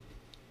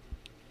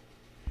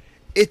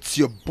It's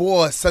your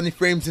boy, Sunny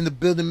Frames in the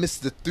building,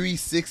 Mr.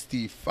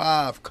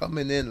 365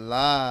 coming in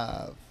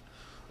live.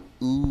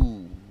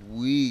 Ooh,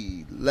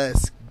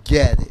 let's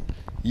get it.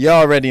 You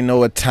already know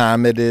what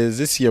time it is.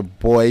 It's your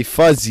boy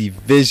Fuzzy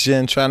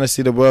Vision, trying to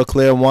see the world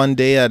clear one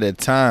day at a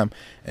time.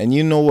 And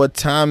you know what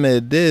time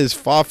it is.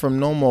 Far From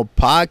Normal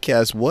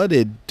Podcast. What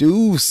it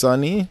do,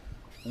 Sonny?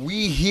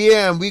 We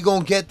here and we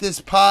gonna get this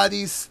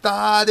party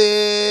started.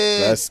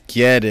 Let's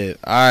get it.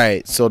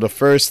 Alright, so the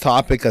first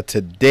topic of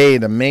today,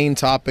 the main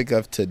topic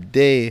of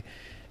today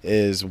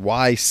is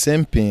why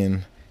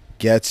simping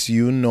gets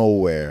you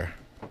nowhere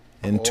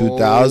in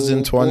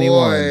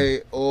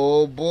 2021.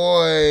 Oh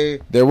boy.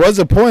 There was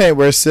a point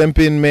where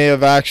simping may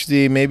have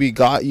actually maybe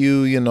got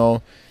you,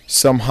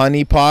 some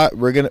honeypot.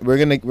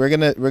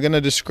 We're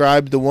gonna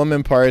describe the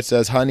woman parts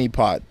as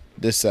honeypot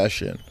this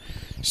session.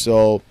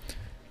 So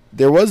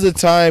there was a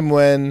time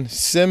when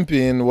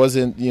simping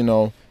wasn't,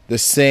 the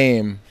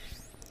same,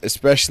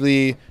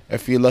 especially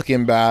if you're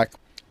looking back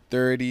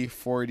 30,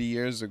 40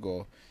 years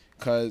ago.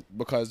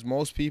 Because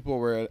most people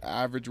were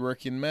average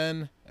working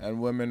men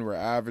and women were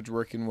average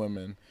working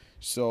women.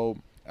 So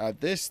at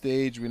this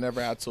stage, we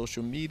never had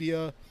social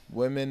media.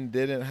 Women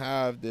didn't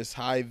have this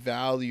high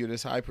value,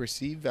 this high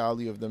perceived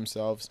value of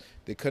themselves.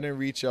 They couldn't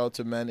reach out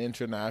to men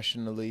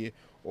internationally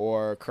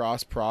or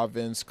cross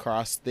province,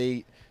 cross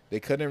state. They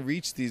couldn't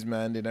reach these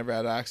men. They never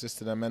had access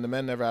to them. And the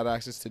men never had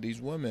access to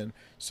these women.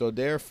 So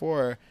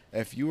therefore,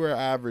 if you were an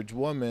average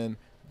woman,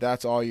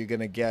 that's all you're going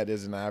to get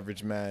is an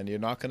average man. You're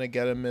not going to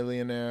get a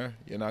millionaire.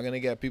 You're not going to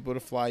get people to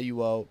fly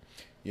you out.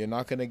 You're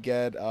not going to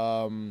get, there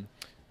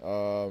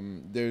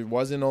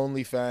wasn't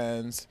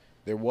OnlyFans.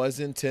 There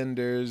wasn't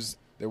Tinders.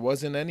 There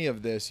wasn't any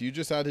of this. You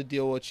just had to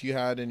deal with what you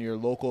had in your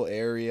local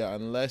area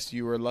unless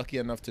you were lucky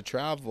enough to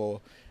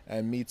travel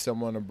and meet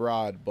someone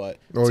abroad. But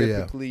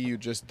typically you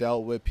just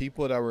dealt with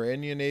people that were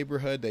in your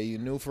neighborhood that you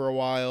knew for a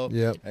while.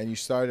 Yep. And you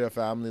started a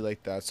family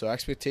like that. So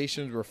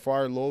expectations were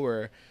far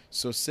lower.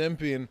 So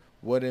simping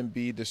wouldn't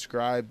be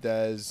described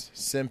as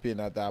simping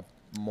at that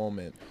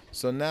moment.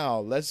 So now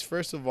let's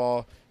first of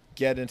all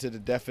get into the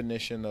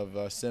definition of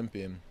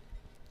simping.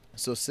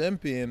 So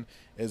simping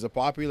is a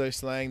popular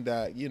slang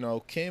that,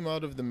 came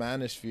out of the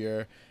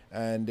manosphere,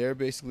 and they're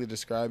basically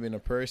describing a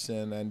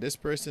person, and this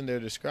person they're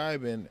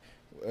describing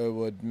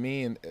would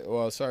mean,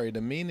 the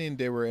meaning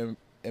they were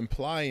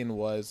implying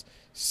was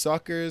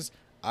suckers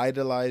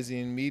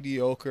idolizing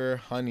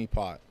mediocre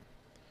honeypot.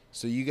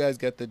 So you guys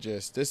get the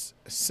gist. This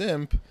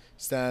simp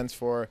stands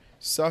for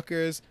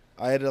suckers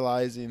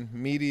idolizing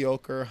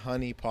mediocre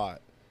honeypot.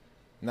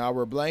 Now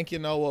we're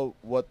blanking out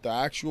what the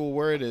actual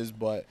word is,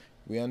 but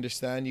we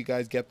understand you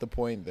guys get the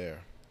point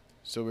there.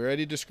 So we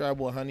already described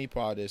what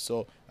honeypot is.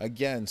 So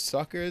again,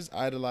 suckers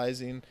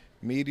idolizing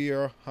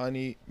mediocre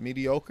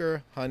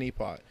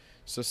honeypot.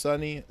 So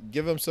Sonny,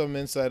 give them some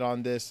insight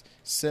on this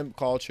simp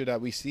culture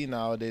that we see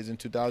nowadays in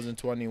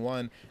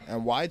 2021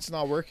 and why it's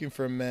not working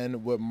for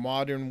men with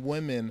modern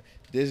women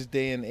this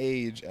day and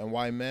age, and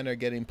why men are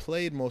getting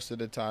played most of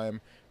the time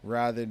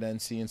rather than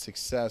seeing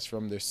success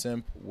from their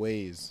simp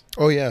ways.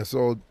 Oh yeah,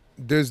 so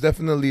there's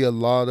definitely a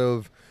lot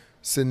of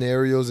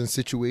scenarios and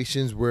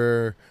situations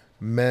where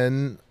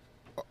men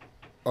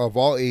of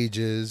all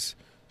ages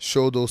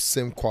show those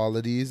simp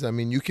qualities. I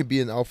mean, you could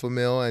be an alpha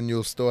male and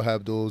you'll still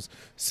have those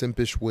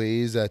simpish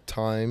ways at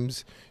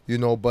times,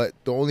 but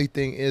the only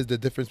thing is the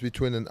difference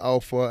between an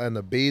alpha and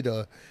a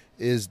beta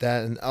is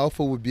that an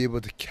alpha would be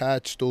able to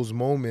catch those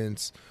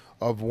moments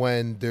of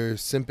when their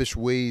simpish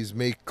ways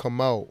may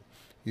come out.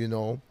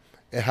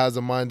 It has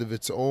a mind of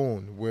its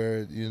own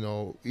where,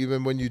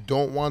 even when you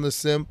don't want to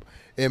simp,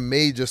 it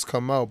may just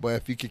come out. But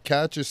if you could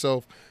catch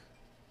yourself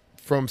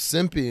from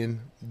simping,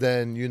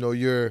 then,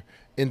 you're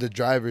in the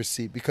driver's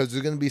seat, because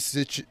there's going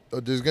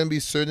to be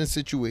certain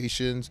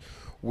situations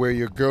where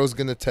your girl's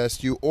going to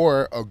test you,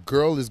 or a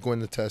girl is going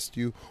to test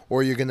you,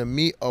 or you're going to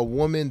meet a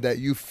woman that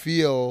you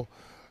feel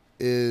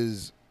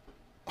is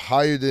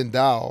higher than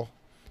thou.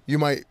 You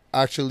might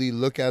actually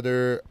look at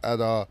her at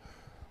a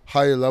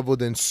higher level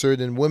than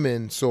certain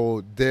women,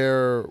 so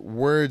their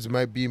words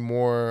might be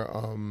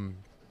more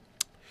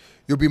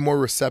you'll be more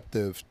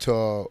receptive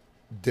to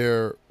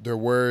their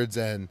words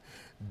and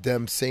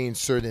them saying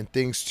certain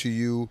things to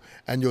you,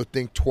 and you'll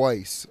think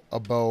twice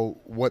about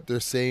what they're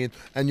saying,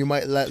 and you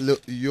might let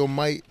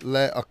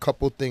a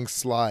couple things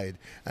slide,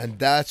 and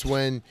that's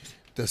when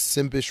the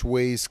simpish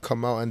ways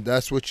come out, and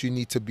that's what you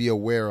need to be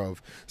aware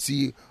of.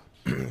 See,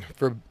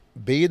 for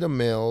beta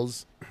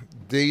males,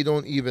 they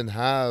don't even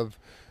have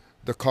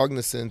the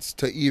cognizance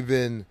to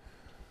even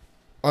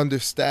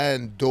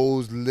understand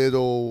those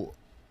little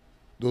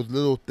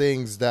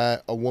things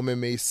that a woman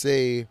may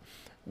say,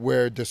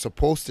 where they're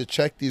supposed to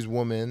check these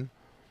women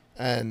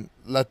and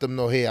let them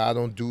know, hey, I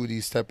don't do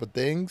these type of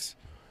things.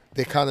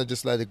 They kind of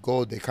just let it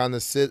go. They kind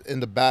of sit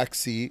in the back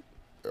seat,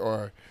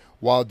 or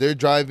while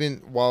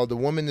the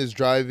woman is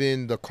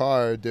driving the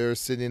car, they're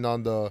sitting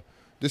at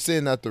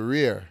the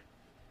rear,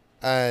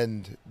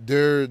 and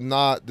they're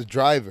not the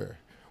driver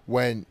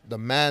when the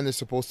man is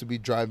supposed to be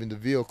driving the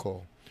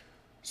vehicle.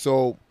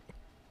 So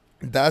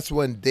that's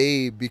when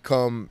they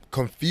become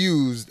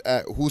confused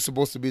at who's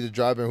supposed to be the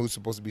driver and who's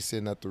supposed to be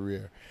sitting at the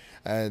rear.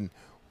 And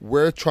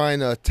we're trying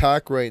to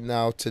attack right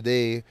now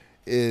today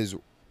is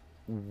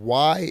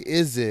why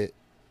is it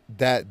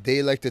that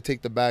they like to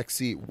take the back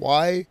seat?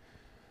 Why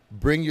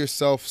bring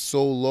yourself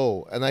so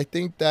low? And I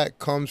think that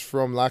comes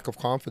from lack of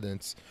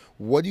confidence.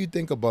 What do you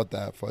think about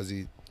that,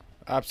 Fuzzy?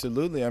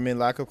 Absolutely. I mean,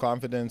 lack of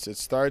confidence, it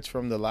starts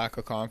from the lack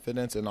of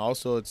confidence, and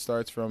also it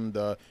starts from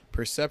the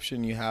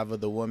perception you have of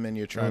the woman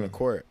you're trying to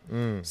court.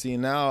 See,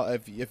 now,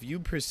 if you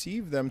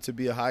perceive them to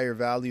be a higher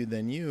value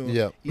than you,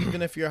 Yep.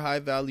 even if you're a high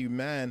value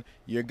man,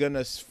 you're going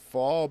to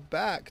fall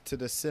back to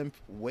the simp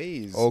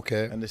ways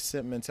Okay. and the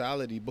simp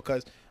mentality.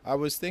 Because I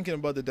was thinking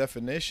about the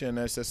definition,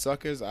 and it says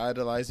suckers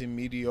idolizing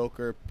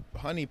mediocre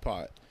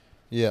honeypot.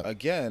 Yeah.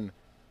 Again,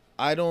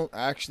 I don't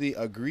actually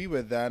agree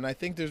with that, and I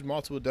think there's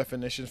multiple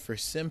definitions for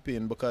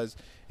simping, because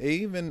it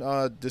even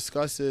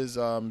discusses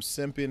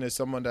simping as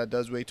someone that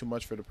does way too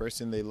much for the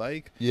person they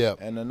like. Yeah.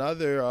 And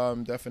another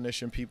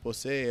definition people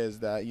say is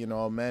that, you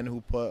know, men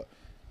who put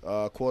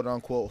quote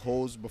unquote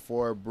hoes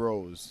before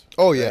bros.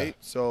 Oh, yeah. Right?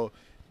 So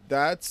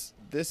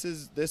this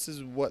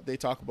is what they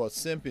talk about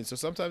simping. So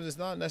sometimes it's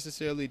not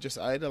necessarily just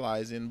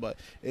idolizing, but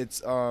it's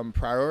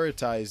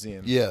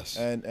prioritizing. Yes.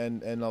 And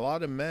a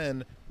lot of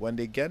men, when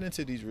they get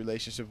into these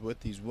relationships with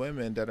these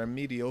women that are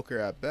mediocre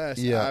at best,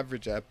 Yeah.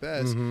 average at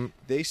best,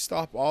 they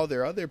stop all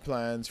their other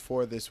plans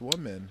for this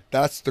woman.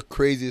 That's the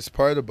craziest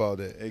part about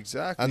it.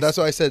 Exactly. And that's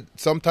why I said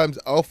sometimes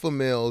alpha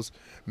males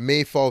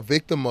may fall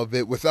victim of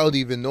it without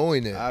even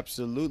knowing it.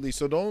 Absolutely.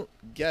 So don't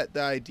get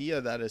the idea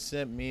that a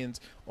simp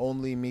means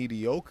only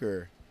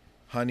mediocre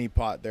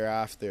honeypot they're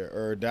after,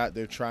 or that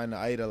they're trying to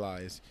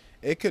idolize.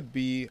 It could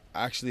be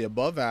actually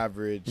above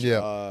average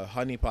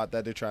honeypot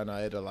that they're trying to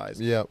idolize.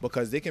 Yeah.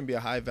 Because they can be a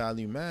high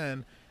value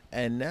man,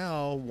 and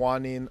now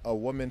wanting a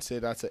woman, say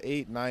that's a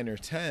 8, 9, or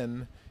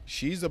 10,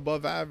 she's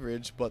above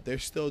average, but they're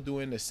still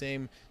doing the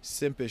same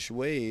simpish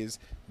ways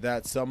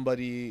that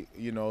somebody,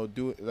 you know,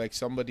 like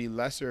somebody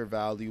lesser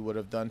value would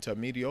have done to a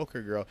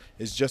mediocre girl.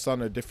 Is just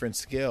on a different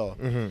scale.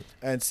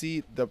 And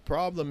see, the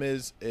problem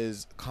is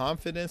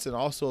confidence, and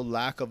also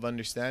lack of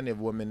understanding of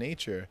woman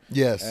nature.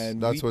 Yes,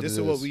 And that's what this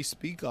it is what is. we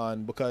speak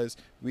on, because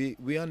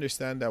we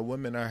understand that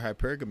women are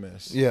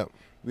hypergamous. Yeah.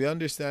 We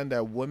understand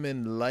that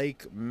women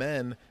like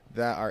men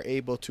that are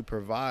able to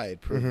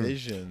provide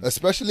provisions.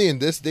 Especially in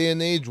this day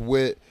and age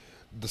with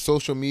the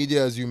social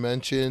media, as you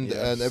mentioned, Yes.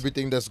 and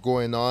everything that's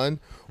going on,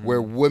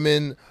 where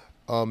women,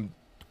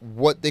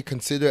 what they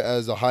consider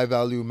as a high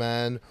value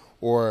man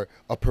or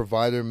a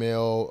provider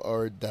male,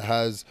 or that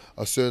has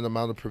a certain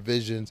amount of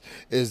provisions,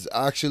 is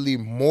actually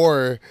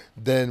more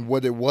than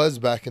what it was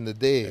back in the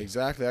day.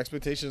 Exactly.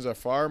 Expectations are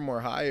far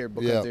more higher,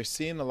 because they're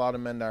seeing a lot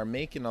of men that are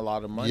making a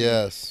lot of money.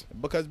 Yes.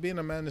 Because being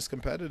a man is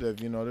competitive.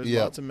 You know, there's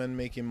Yeah. lots of men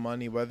making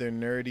money, whether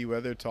nerdy,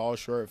 whether tall,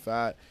 short,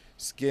 fat,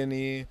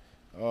 skinny,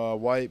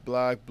 white,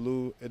 black,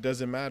 blue. It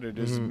doesn't matter.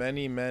 There's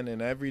many men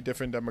in every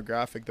different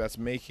demographic that's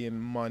making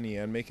money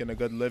and making a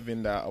good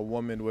living that a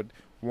woman would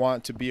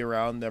want to be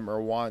around them or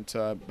want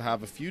to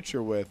have a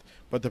future with.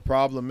 But the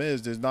problem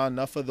is there's not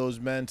enough of those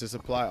men to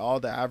supply all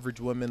the average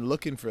women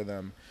looking for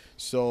them.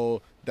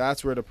 So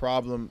that's where the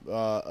problem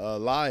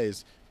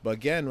lies. But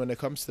again, when it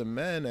comes to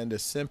men and the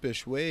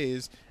simpish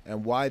ways,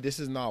 and why this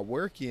is not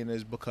working,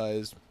 is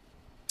because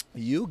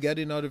you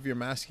getting out of your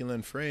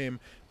masculine frame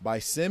by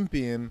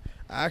simping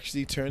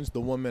actually turns the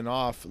woman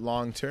off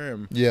long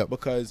term. Yeah.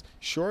 Because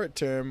short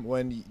term,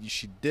 when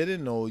she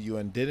didn't know you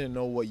and didn't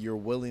know what you're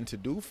willing to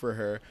do for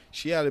her,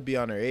 she had to be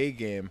on her A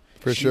game.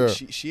 Sure.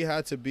 She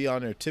had to be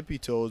on her tippy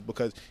toes,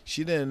 because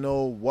she didn't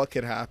know what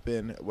could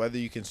happen, whether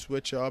you can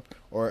switch up,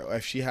 or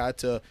if she had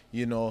to,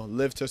 you know,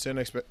 live to a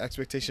certain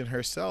expectation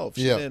herself.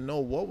 She didn't know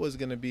what was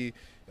going to be,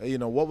 you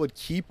know, what would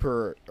keep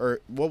her,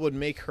 or what would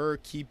make her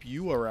keep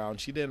you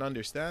around. She didn't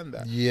understand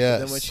that. Yes.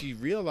 And then when she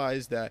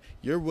realized that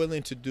you're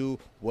willing to do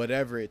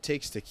whatever it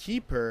takes to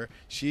keep her,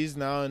 she's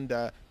now in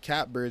the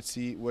catbird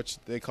seat, which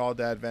they call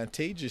the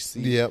advantageous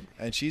seat. Yep.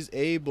 And she's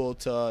able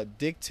to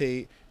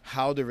dictate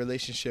how the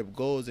relationship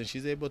goes, and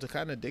she's able to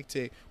kind of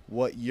dictate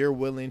what you're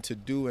willing to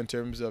do in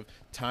terms of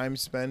time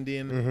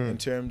spending, in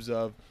terms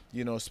of,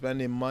 you know,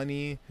 spending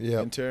money,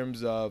 in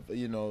terms of,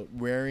 you know,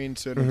 wearing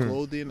certain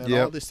clothing and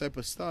all this type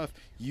of stuff.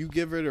 You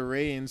give her the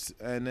reins,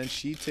 and then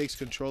she takes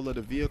control of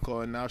the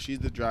vehicle, and now she's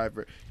the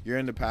driver. You're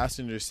in the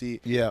passenger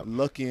seat,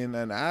 looking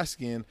and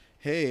asking,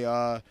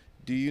 hey,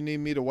 do you need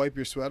me to wipe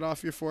your sweat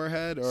off your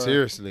forehead? Or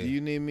seriously, do you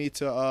need me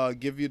to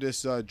give you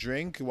this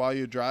drink while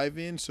you're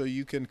driving so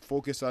you can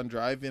focus on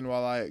driving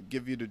while I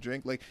give you the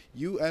drink? Like,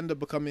 you end up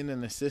becoming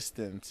an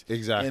assistant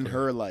in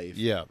her life.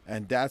 Yeah.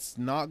 And that's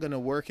not going to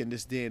work in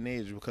this day and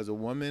age, because a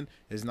woman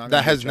is not going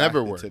That to has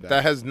never worked.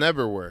 That has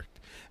never worked.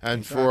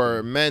 And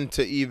for men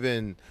to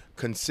even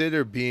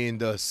consider being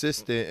the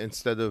assistant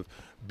instead of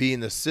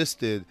being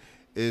assisted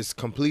is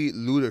complete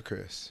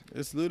ludicrous.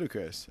 It's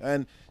ludicrous.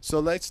 And so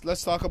let's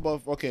talk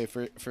about, okay,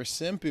 for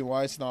simping,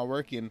 why it's not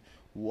working.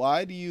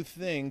 Why do you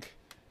think,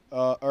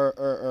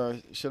 or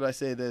should I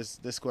say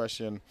this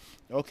question?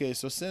 Okay,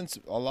 so since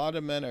a lot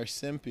of men are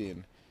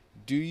simping,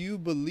 Do you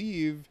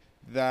believe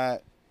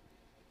that?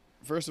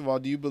 First of all,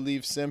 do you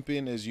believe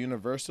simping is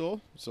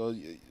universal? So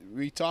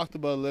we talked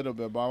about a little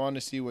bit, but I want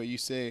to see what you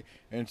say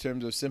in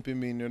terms of simping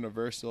being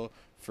universal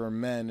for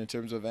men in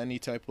terms of any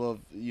type of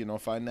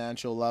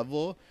financial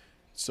level.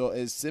 So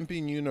is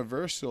simping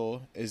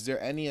universal? Is there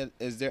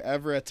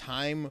ever a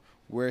time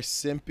where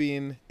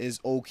simping is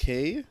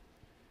okay?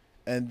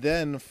 And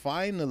then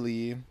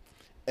finally,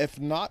 if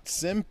not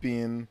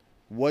simping,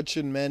 what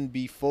should men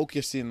be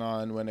focusing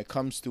on when it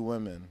comes to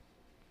women?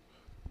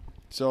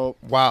 So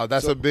Wow,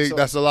 that's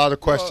that's a lot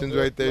of questions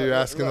right there. You're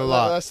asking a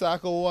lot. Let's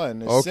tackle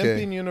one. Is Okay.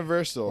 simping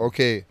universal?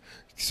 Okay,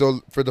 so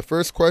for the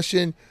first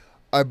question,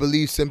 I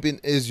believe simping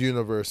is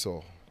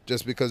universal,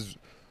 just because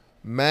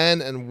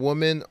man and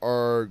woman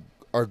are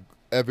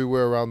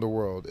everywhere around the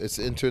world. It's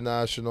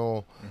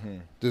international.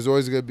 There's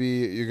always gonna be,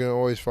 you're gonna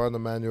always find a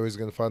man, you're always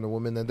gonna find a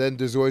woman, and then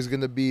there's always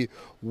gonna be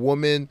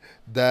women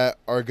that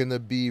are gonna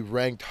be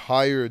ranked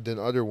higher than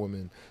other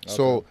women.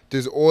 So Okay.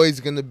 there's always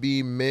gonna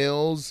be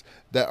males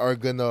that are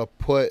gonna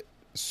put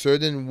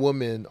certain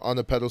women on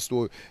a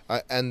pedestal.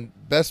 And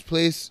best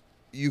place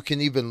you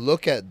can even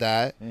look at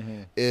that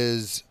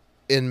is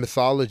in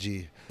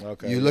mythology.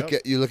 Okay. You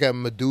look at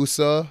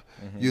Medusa,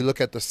 you look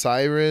at the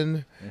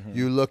Siren,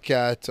 you look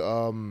at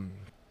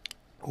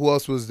who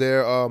else was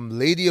there?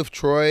 Lady of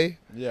Troy.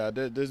 Yeah,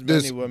 there's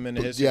There's- many women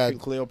in history. yeah.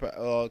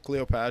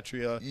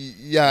 Cleopatra.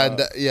 Yeah, and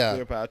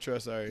Cleopatra.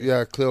 Sorry.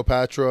 yeah,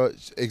 Cleopatra,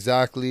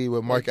 exactly,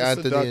 with Mark Like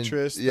the Antony.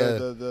 seductress, yeah,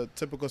 the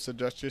typical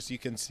seductress you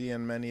can see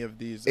in many of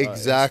these.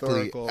 exactly.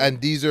 Historical.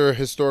 And these are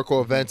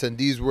historical events, and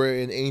these were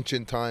in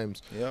ancient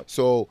times. Yep.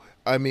 So,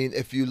 I mean,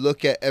 if you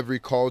look at every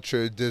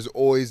culture, there's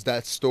always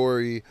that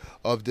story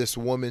of this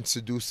woman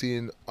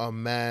seducing a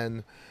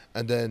man.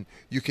 And then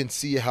you can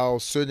see how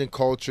certain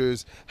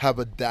cultures have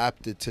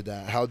adapted to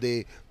that, how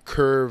they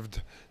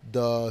curved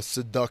the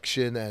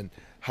seduction and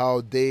how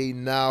they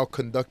now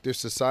conduct their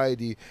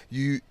society.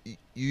 You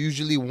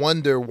usually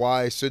wonder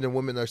why certain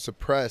women are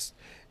suppressed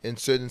in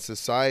certain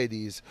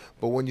societies.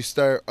 But when you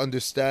start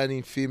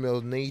understanding female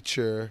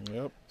nature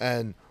Yep.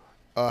 and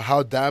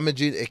how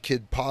damaging it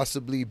could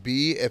possibly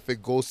be if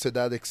it goes to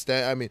that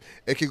extent. I mean,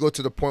 it could go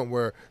to the point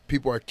where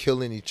people are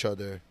killing each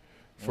other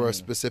for a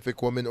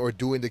specific woman or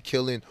doing the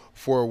killing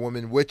for a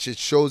woman, which it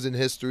shows in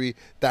history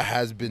that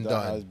has been That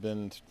done. has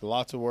been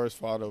lots of wars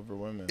fought over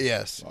women.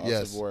 Yes, Lots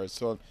yes. of wars.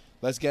 So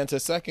let's get into the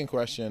second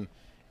question.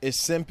 Is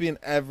simping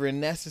ever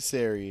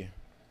necessary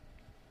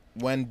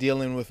when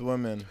dealing with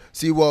women?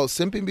 See, well,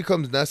 simping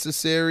becomes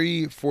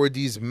necessary for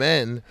these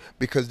men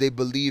because they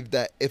believe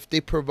that if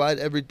they provide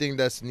everything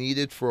that's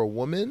needed for a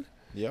woman,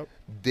 Yep.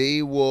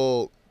 they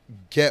will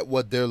get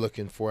what they're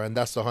looking for, and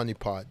that's the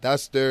honeypot.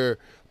 That's their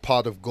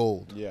pot of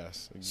gold.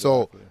 Yes. Exactly.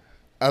 So,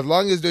 as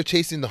long as they're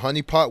chasing the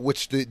honeypot,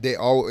 which they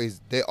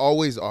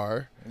always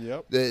are.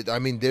 Yep. I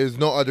mean, there's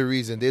no other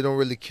reason. They don't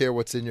really care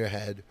what's in your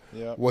head,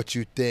 Yep. what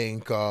you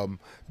think.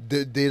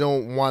 They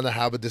don't want to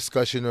have a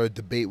discussion or a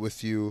debate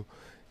with you.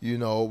 You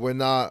know, we're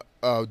not.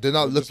 They're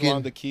not They just looking.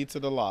 want the key to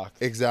the lock.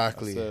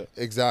 Exactly. That's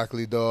it.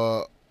 Exactly.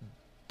 The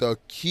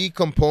key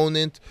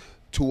component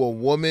to a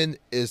woman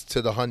is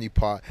to the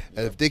honeypot,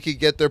 and if they could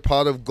get their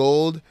pot of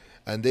gold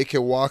and they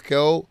can walk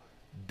out,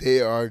 they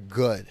are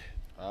good.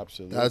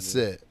 Absolutely. That's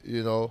it.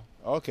 You know.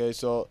 Okay,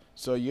 so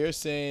you're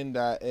saying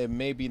that it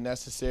may be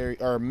necessary,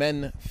 or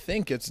men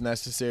think it's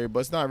necessary, but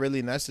it's not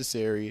really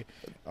necessary.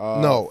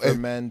 No, for if-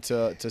 men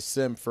to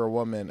simp for a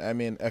woman. I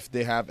mean, if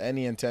they have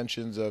any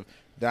intentions of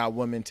that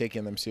woman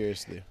taking them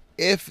seriously.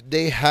 If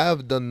they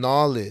have the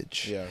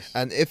knowledge, Yes.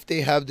 and if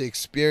they have the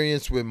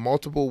experience with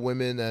multiple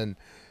women, and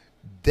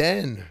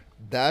then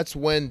that's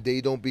when they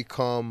don't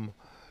become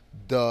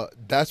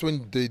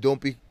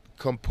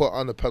put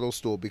on the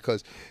pedestal,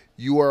 because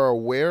you are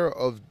aware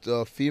of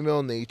the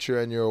female nature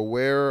and you're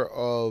aware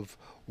of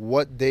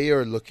what they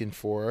are looking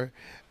for,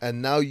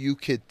 and now you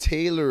could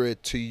tailor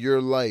it to your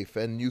life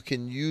and you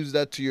can use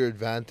that to your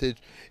advantage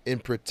in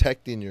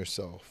protecting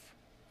yourself.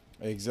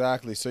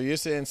 Exactly. So you're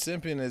saying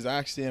simping is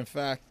actually, in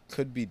fact,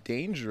 could be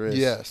dangerous.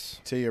 Yes.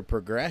 To your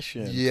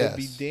progression. Yes. Could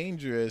be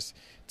dangerous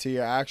to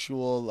your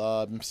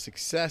actual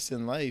success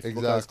in life. because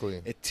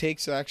Exactly. It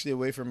takes actually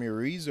away from your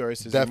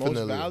resources. Definitely.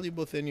 The most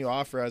valuable thing you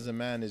offer as a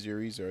man is your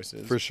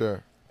resources. For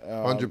sure.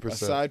 100%.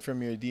 Aside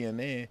from your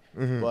DNA.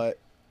 Mhm. But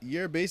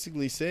you're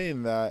basically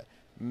saying that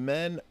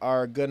men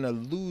are going to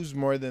lose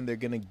more than they're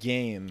going to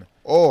gain.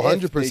 Oh, If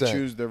 100%. they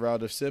choose the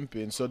route of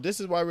simping. So this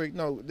is why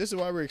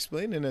we're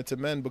explaining it to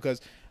men,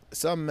 because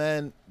some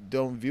men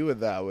don't view it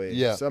that way.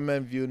 Yeah. Some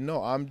men view,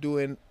 no, I'm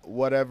doing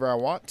whatever I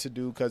want to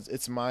do because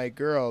it's my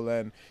girl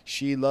and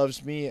she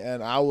loves me,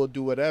 and I will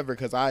do whatever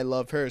because I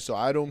love her. So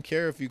I don't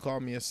care if you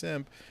call me a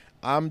simp.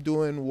 I'm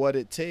doing what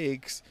it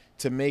takes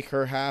to make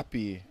her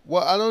happy.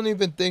 Well, I don't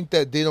even think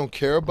that they don't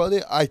care about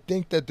it. I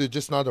think that they're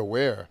just not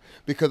aware,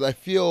 because I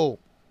feel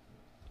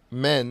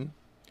men,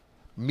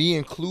 me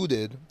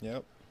included,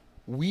 Yep.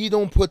 we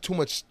don't put too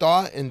much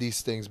thought in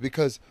these things,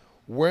 because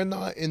we're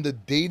not in the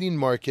dating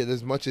market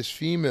as much as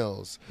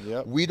females.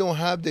 Yep. We don't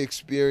have the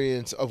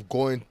experience of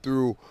going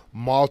through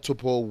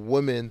multiple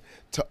women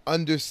to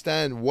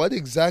understand what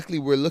exactly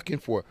we're looking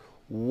for.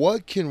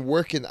 What can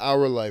work in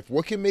our life?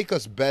 What can make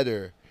us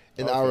better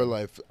in Okay. our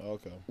life?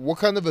 Okay. What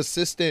kind of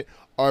assistant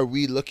are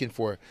we looking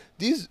for?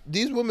 These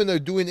women are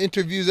doing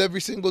interviews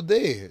every single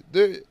day.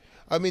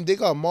 They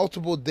got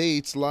multiple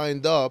dates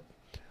lined up.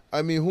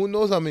 I mean, who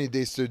knows how many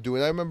dates they're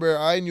doing? I remember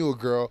I knew a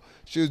girl.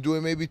 She was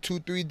doing maybe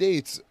 2-3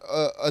 dates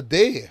a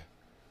day.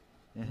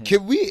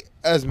 Can we,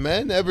 as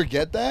men, ever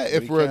get that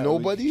if we're can't-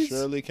 nobodies? We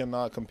surely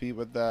cannot compete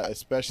with that,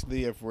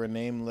 especially if we're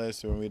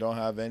nameless or we don't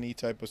have any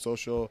type of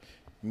social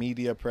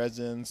media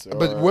presence.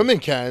 But women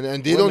can,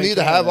 and they don't Women need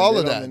to can, have and all they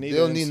of that. They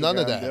don't need none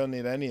of Instagram, They that. don't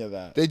need any of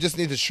that. They just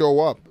need to show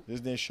up.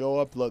 Just need to show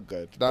up, look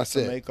good. That's Put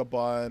some it. makeup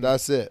on.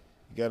 That's it.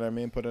 You get what I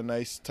mean? Put a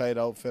nice tight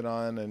outfit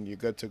on, and you're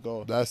good to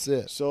go. That's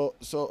it. So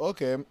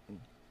okay.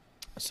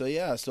 So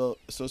yeah, so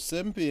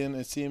simping,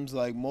 it seems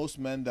like most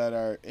men that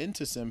are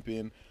into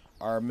simping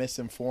are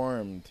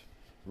misinformed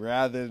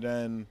rather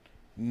than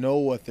know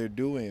what they're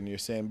doing, you're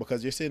saying,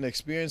 because you're saying the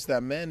experience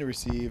that men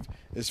receive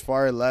is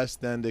far less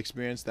than the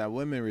experience that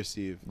women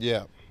receive.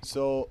 Yeah.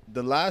 So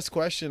the last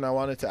question I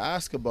wanted to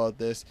ask about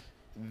this,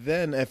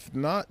 then if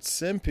not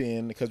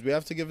simping, because we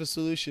have to give a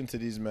solution to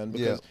these men,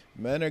 because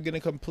men are going to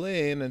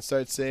complain and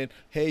start saying,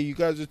 hey, you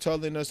guys are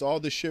telling us all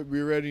the shit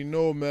we already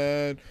know,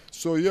 man.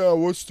 So yeah,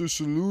 what's the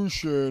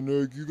solution?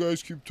 Like, you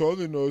guys keep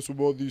telling us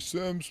about these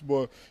simps,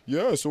 but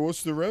yeah, so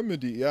what's the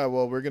remedy? Yeah,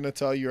 well, we're going to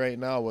tell you right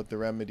now what the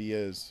remedy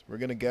is. We're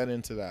going to get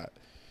into that.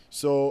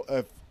 So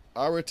if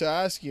I were to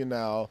ask you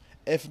now,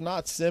 if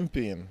not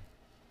simping,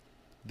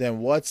 then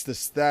what's the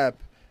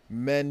step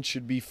men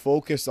should be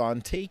focused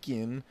on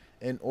taking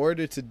in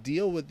order to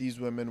deal with these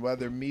women,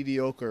 whether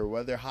mediocre,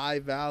 whether high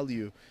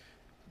value?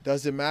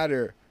 Doesn't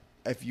matter.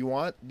 If you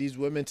want these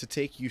women to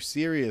take you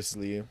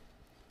seriously,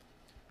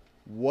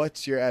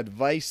 what's your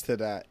advice to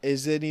that?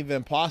 Is it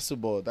even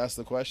possible? That's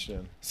the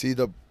question. See,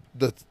 the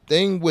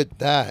thing with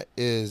that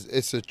is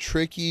it's a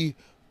tricky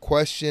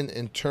question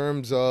in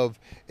terms of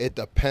it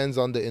depends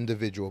on the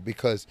individual,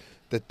 because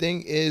the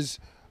thing is,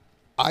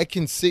 I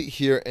can sit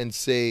here and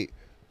say,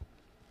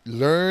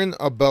 learn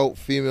about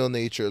female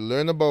nature,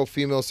 learn about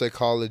female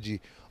psychology,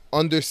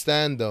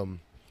 understand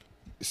them,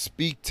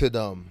 speak to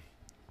them,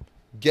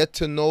 get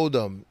to know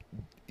them,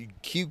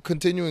 keep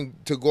continuing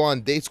to go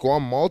on dates, go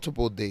on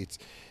multiple dates,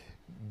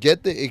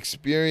 get the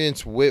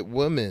experience with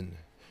women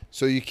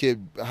so you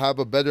could have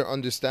a better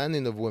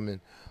understanding of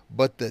women.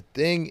 But the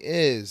thing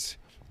is,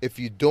 if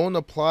you don't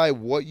apply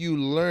what you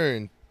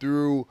learn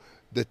through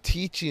the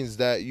teachings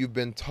that you've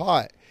been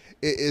taught,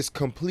 it is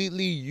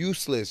completely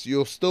useless.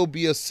 You'll still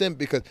be a simp,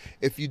 because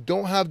if you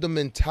don't have the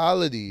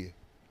mentality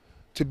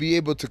to be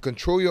able to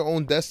control your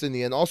own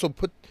destiny and also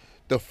put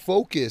the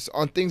focus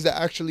on things that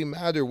actually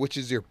matter, which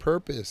is your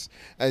purpose,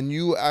 and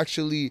you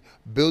actually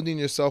building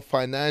yourself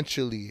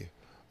financially,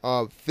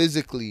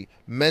 physically,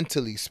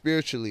 mentally,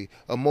 spiritually,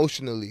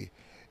 emotionally,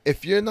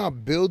 if you're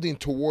not building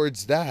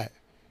towards that,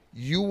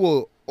 you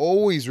will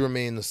always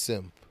remain a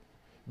simp,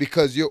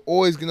 because you're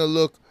always going to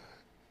look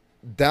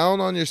down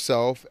on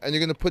yourself and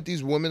you're going to put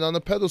these women on a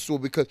pedestal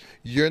because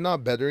you're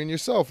not bettering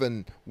yourself.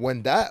 And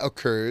when that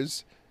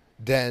occurs,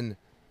 then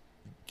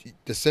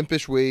the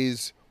simpish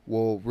ways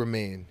will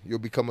remain. You'll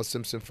become a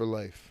Simpson for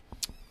life.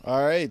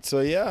 All right.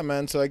 So yeah,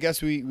 man. So I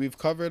guess we've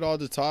covered all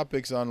the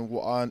topics on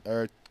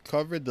or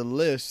covered the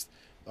list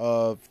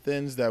of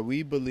things that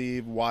we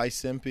believe why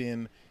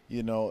simping,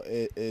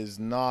 it is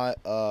not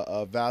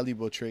a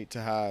valuable trait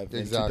to have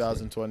in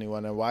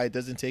 2021, and why it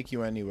doesn't take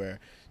you anywhere.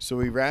 So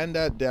we ran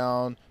that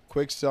down.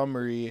 Quick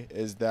summary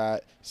is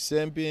that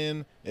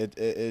simping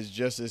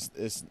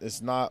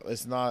it's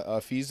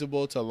not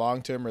feasible to a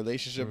long-term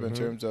relationship in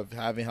terms of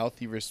having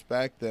healthy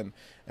respect and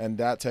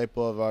that type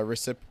of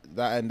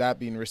that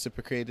being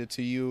reciprocated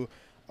to you.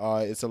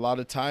 It's a lot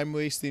of time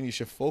wasting. You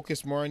should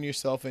focus more on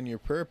yourself and your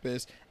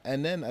purpose.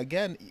 And then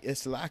again,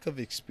 it's lack of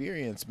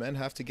experience. Men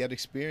have to get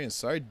experience.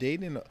 Start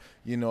dating,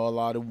 a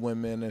lot of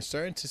women, and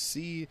start to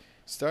see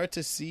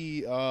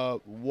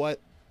what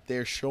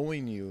they're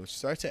showing you.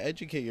 Start to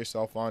educate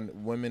yourself on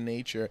women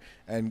nature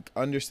and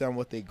understand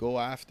what they go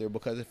after.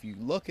 Because if you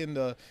look in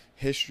the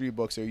history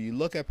books or you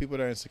look at people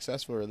that are in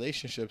successful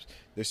relationships,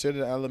 there's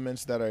certain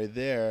elements that are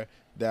there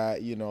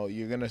that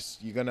you're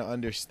gonna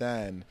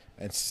understand,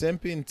 and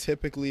simping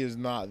typically is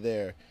not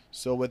there.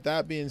 So with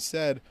that being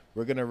said,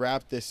 we're gonna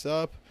wrap this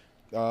up.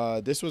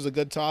 This was a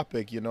good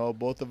topic.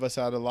 Both of us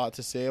had a lot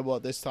to say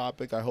about this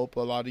topic. I hope a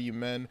lot of you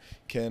men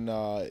can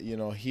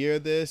hear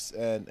this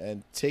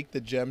and take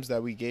the gems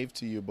that we gave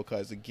to you,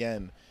 because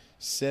again,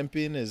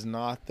 simping is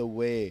not the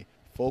way.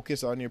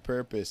 Focus on your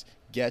purpose,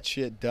 get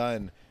shit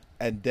done,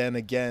 and then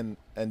again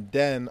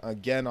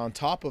on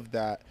top of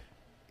that,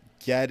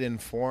 get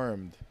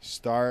informed.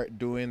 Start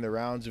doing the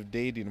rounds of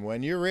dating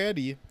when you're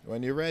ready.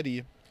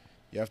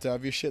 You have to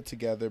have your shit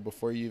together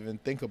before you even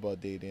think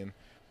about dating.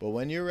 But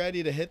when you're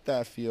ready to hit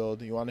that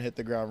field, you want to hit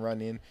the ground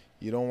running.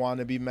 You don't want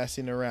to be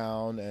messing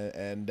around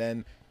and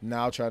then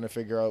now trying to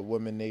figure out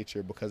woman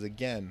nature, because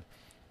again,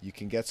 you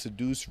can get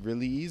seduced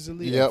really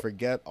easily and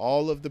forget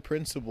all of the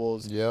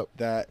principles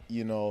that,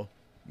 you know,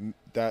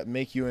 that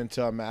make you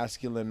into a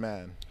masculine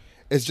man.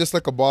 It's just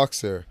like a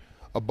boxer.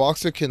 A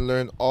boxer can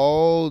learn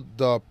all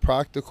the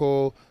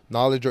practical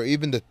knowledge or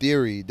even the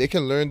theory. They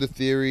can learn the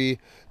theory.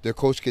 Their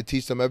coach can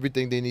teach them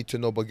everything they need to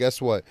know. But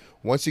guess what?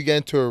 Once you get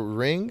into a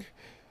ring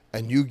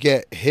and you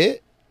get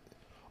hit,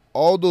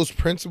 all those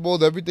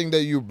principles, everything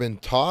that you've been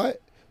taught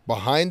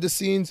behind the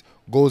scenes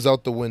goes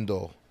out the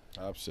window.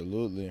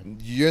 Absolutely.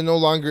 You're no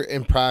longer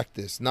in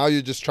practice. Now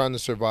you're just trying to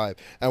survive.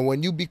 And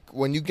when you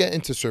get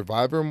into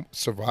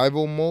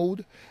survival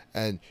mode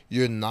and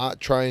you're not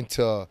trying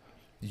to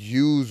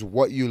use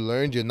what you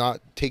learned, you're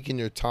not taking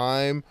your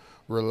time,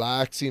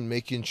 relaxing,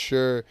 making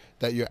sure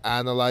that you're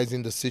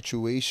analyzing the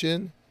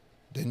situation,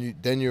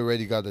 then you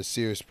already got a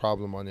serious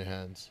problem on your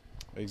hands.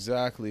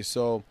 Exactly.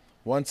 So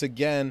once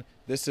again,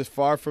 this is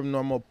Far From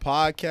Normal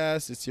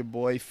Podcast. It's your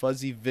boy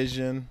Fuzzy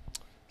Vision,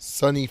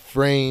 Sunny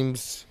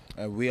Frames,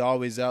 and we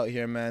always out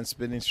here, man,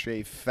 spitting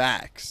straight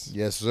facts.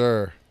 Yes,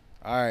 sir.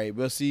 All right,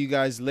 we'll see you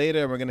guys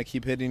later. We're gonna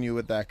keep hitting you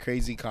with that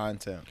crazy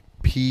content.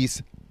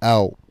 Peace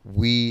out.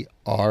 We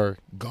are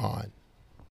gone.